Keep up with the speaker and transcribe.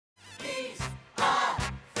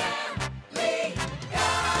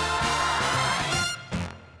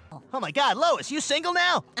my God, Lois, you single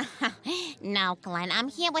now? No, Glenn, I'm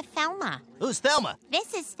here with Thelma. Who's Thelma?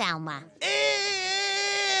 This is Thelma.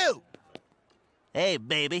 Ew! Hey,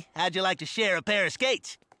 baby, how'd you like to share a pair of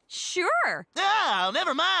skates? Sure. Oh,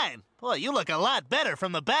 never mind. Boy, you look a lot better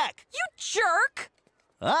from the back. You jerk!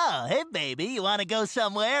 Oh, hey, baby, you want to go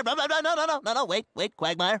somewhere? No, wait,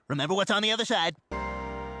 Quagmire. Remember what's on the other side.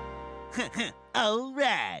 All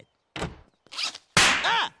right.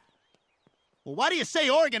 Ah! Well, why do you say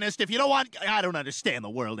organist if you don't want... I don't understand the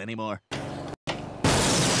world anymore.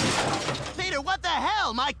 Peter, what the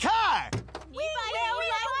hell? My car!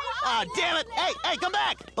 Oh, damn it! Hey, come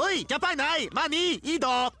back! เฮ้ยจะไปไหนมานี่อีด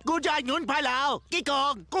อกกูจ่ายเงินไปแล้วกี่กอ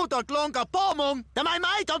งกูตกลงกับพ่อมึงทำไมไ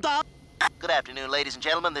ม่ตอบ Good afternoon, ladies and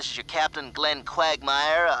gentlemen. This is your captain, Glenn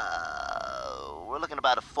Quagmire. We're looking at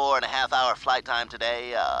about a 4.5-hour flight time today.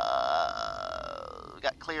 We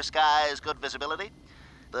got clear skies, good visibility.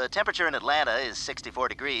 The temperature in Atlanta is 64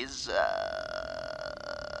 degrees.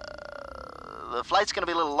 The flight's going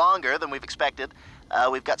to be a little longer than we've expected.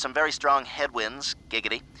 We've got some very strong headwinds,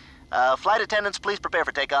 giggity. Flight attendants, please prepare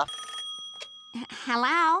for takeoff.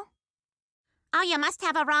 Hello? Oh, you must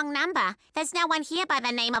have a wrong number. There's no one here by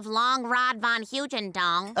the name of Long Rod Von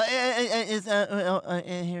Hugendong.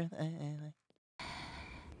 Here.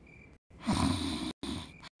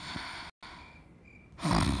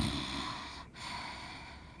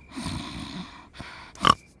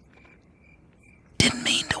 Didn't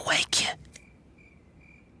mean to wake you.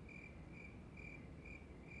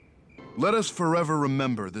 Let us forever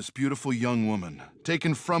remember this beautiful young woman,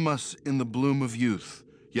 taken from us in the bloom of youth,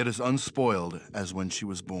 yet as unspoiled as when she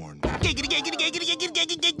was born.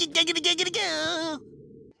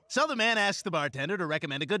 So the man asks the bartender to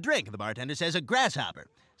recommend a good drink, and the bartender says a grasshopper.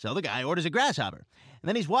 So the guy orders a grasshopper. And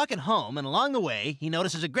then he's walking home, and along the way, he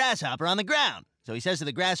notices a grasshopper on the ground. So he says to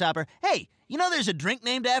the grasshopper, "Hey, you know there's a drink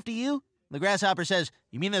named after you?" The grasshopper says,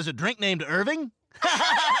 "You mean there's a drink named Irving?"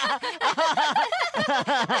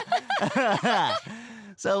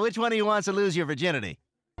 So which one of you wants to lose your virginity?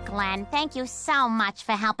 Glenn, thank you so much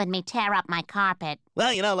for helping me tear up my carpet.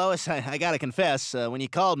 Well, you know, Lois, I gotta confess, when you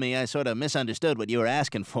called me, I sort of misunderstood what you were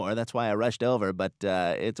asking for. That's why I rushed over, but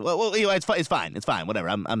it's fine. It's fine. Whatever.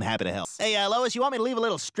 I'm happy to help. Hey, Lois, you want me to leave a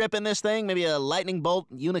little strip in this thing? Maybe a lightning bolt,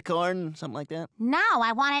 unicorn, something like that? No,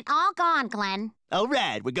 I want it all gone, Glenn. All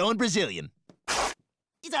right, we're going Brazilian.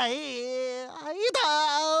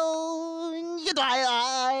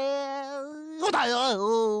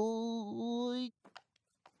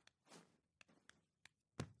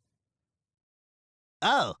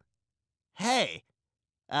 Oh, hey,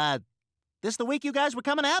 this the week you guys were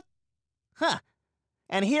coming out? Huh.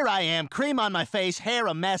 And here I am, cream on my face, hair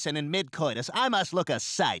a mess, and in mid-coitus. I must look a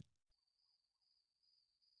sight.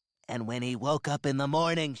 And when he woke up in the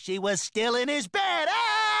morning, she was still in his bed.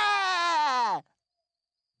 Ah!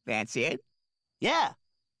 That's it? Yeah.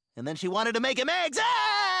 And then she wanted to make him eggs.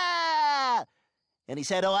 Ah! And he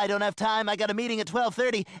said, "Oh, I don't have time. I got a meeting at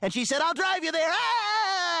 12:30. And she said, "I'll drive you there."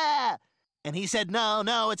 Ah! And he said,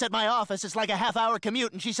 no, it's at my office. It's like a half-hour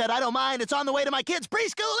commute. And she said, "I don't mind. It's on the way to my kids'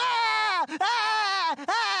 preschool." Ah! Ah!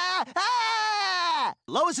 Ah! Ah!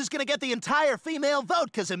 Lois is going to get the entire female vote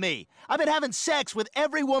because of me. I've been having sex with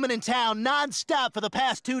every woman in town nonstop for the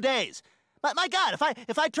past 2 days. My God,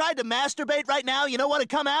 if I tried to masturbate right now, you know what would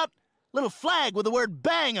come out? Little flag with the word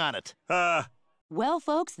bang on it. Well,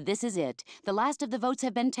 folks, this is it. The last of the votes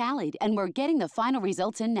have been tallied, and we're getting the final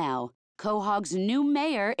results in now. Quahog's new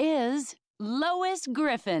mayor is Lois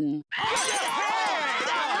Griffin.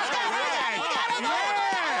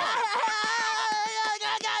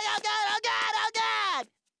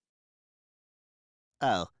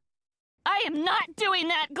 Oh. I am not doing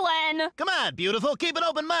that, Glenn! Come on, beautiful. Keep an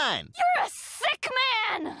open mind. You're a sick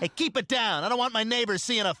man! Hey, keep it down. I don't want my neighbors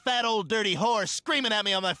seeing a fat old dirty whore screaming at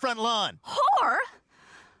me on my front lawn. Whore?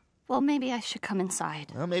 Well, maybe I should come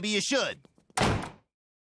inside. Well, maybe you should.